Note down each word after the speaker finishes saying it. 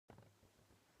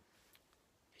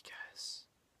guys,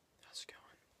 how's it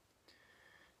going?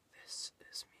 This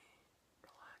is me,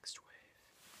 Relaxed Wave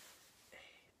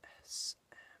ASMR,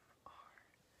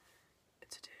 and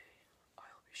today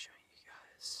I'll be showing you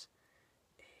guys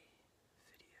a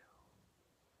video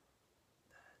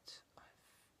that I've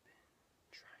been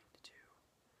trying to do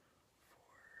for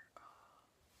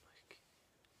like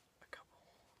a couple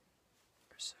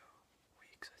or so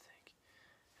weeks, I think.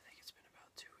 I think it's been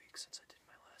about 2 weeks since I did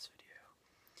my last video.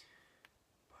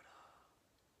 But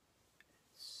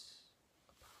it's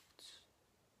about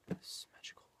this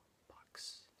magical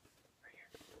box right here.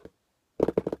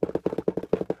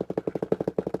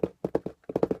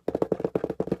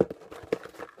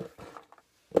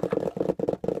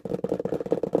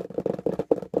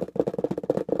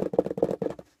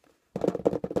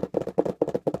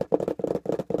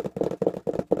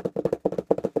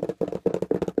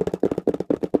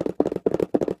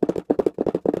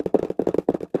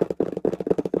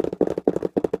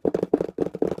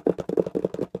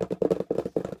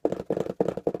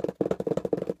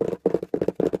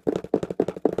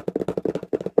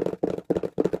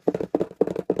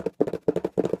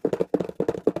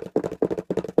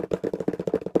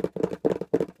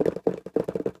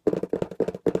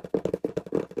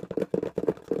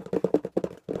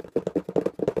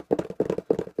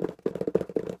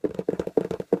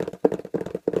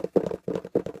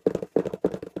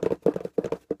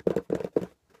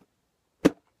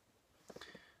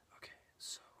 Okay,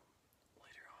 so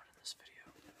later on in this video,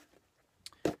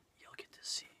 you'll get to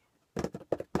see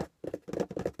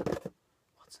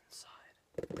what's inside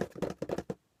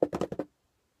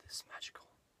this magical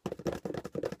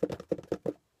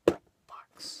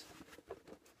box.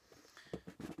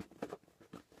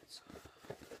 It's a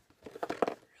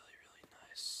really, really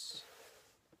nice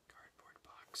cardboard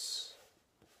box.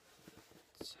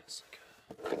 It has like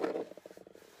a really,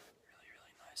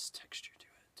 really nice texture to it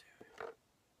too.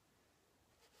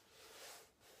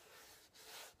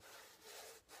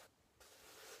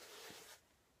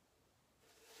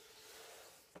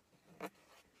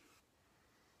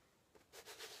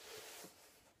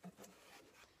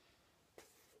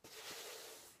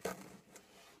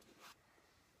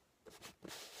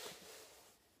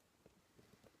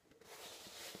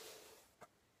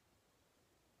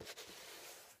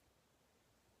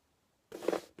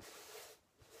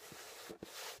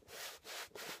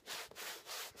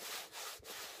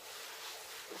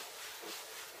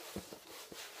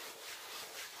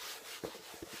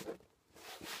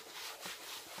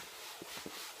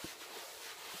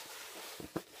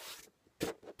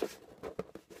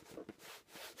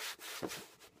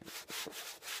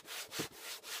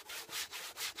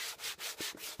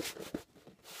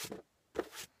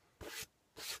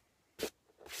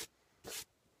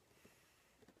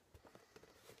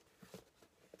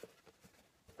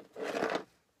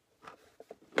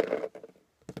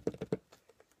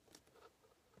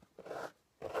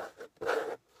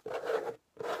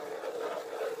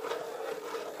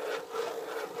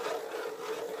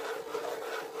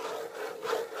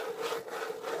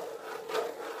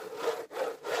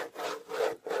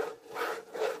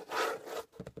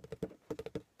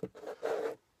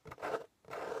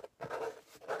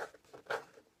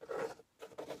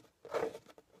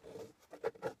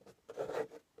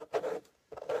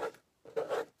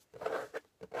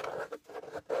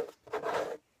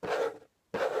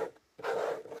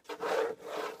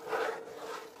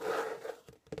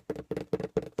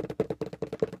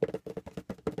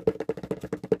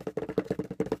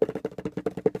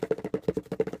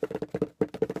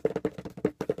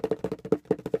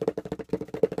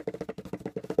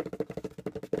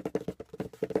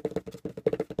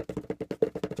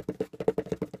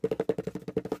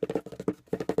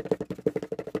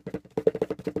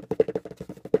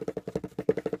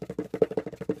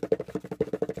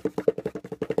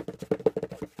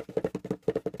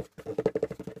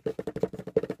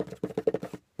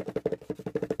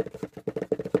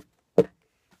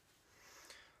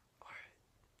 Alright,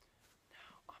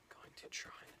 now I'm going to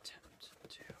try and attempt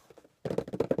to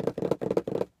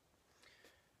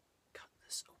cut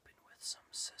this open with some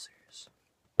scissors.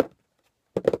 And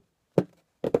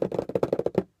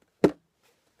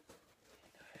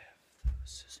I have those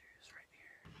scissors right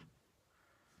here.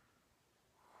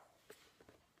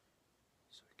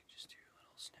 So we can just do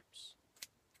little snips.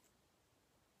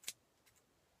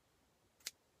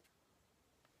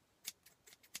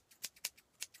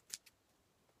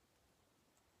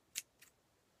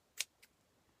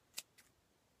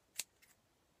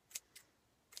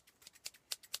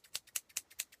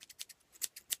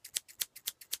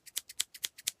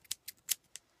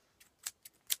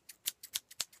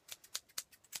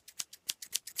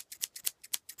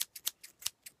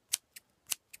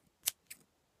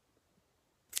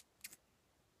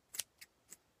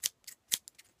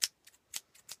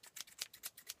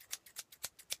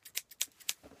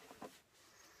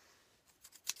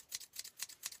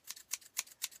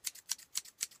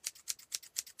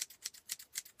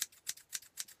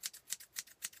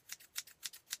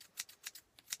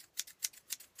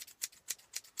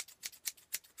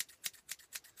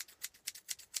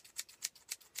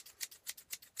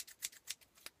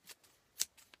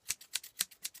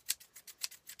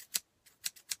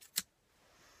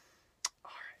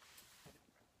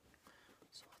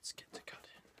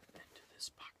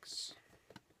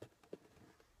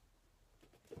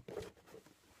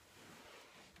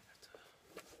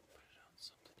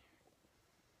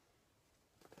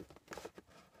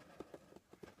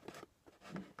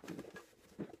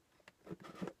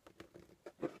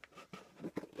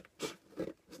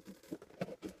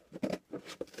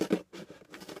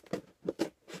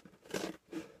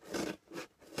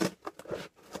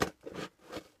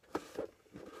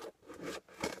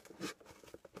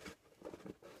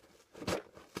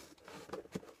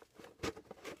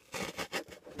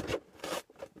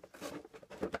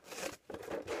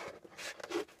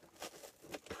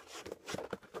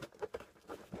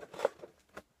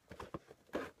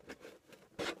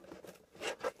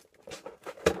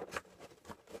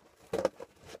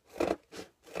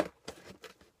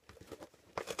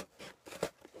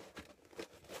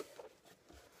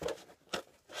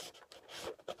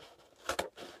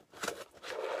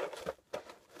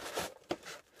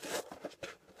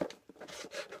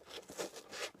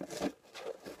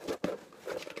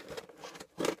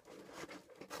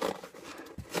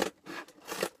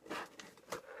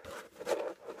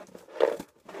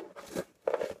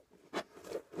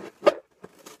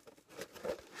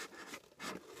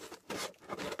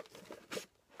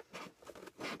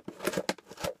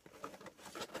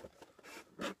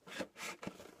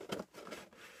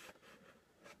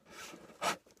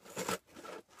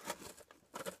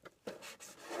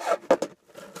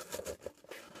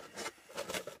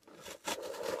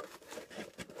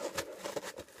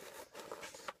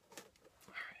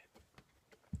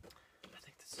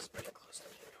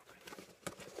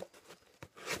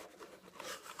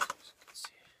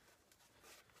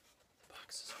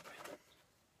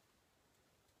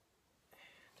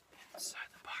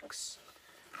 inside the box,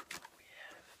 we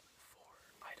have 4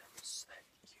 items that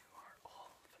you are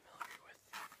all familiar with.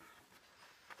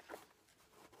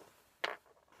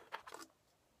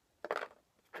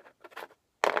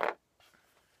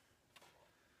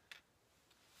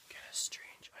 Kind of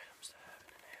strange items to have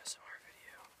in an ASMR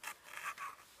video,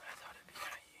 but I thought it'd be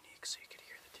kind of unique so you could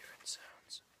hear the different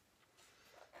sounds.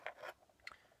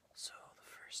 So, the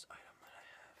first item that I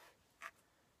have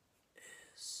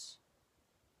is,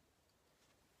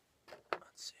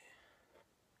 let's see,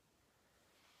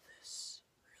 this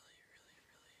really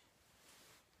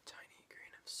tiny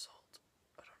grain of salt.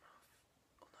 I don't know if,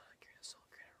 well, not a grain of salt,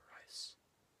 grain of rice.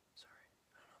 Sorry,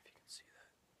 I don't know if you can see that.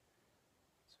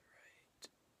 It's right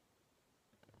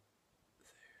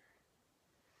there.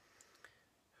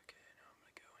 Okay, now I'm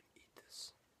gonna go and eat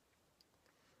this.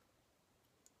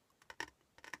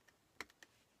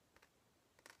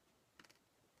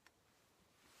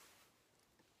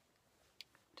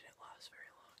 Didn't last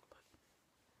very long, but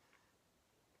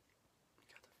you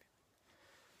got the feeling.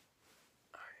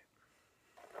 Alright,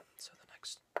 so the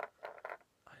next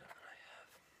item that I have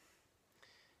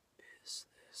is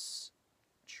this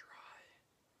dry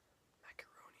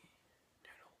macaroni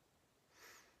noodle.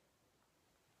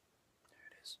 There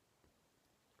it is.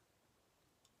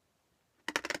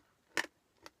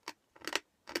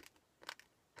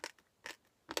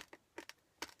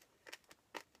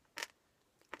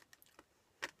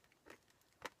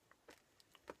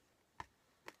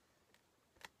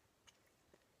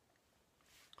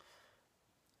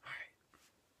 Alright,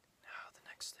 now the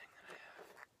next thing that I have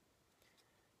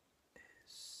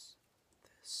is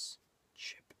this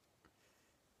chip.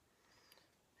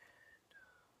 And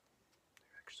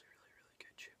they're actually really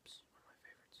good chips. One of my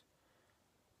favorites.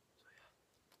 So yeah.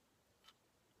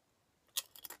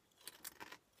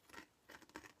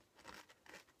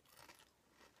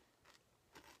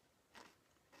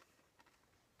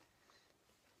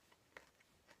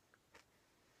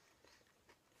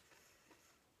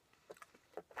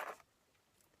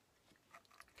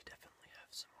 Could definitely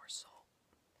have some more salt,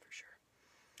 for sure.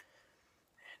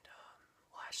 And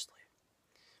lastly,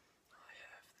 I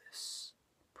have this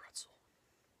pretzel.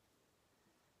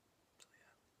 So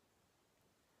yeah.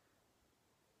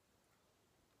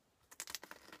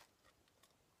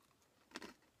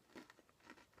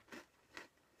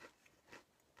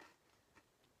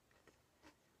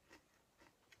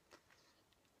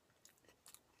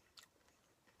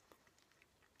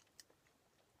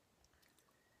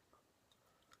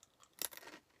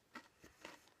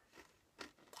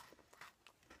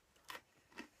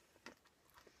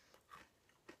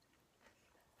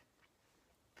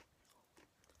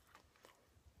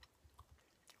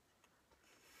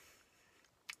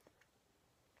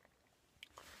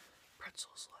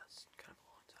 Pretzels last kind of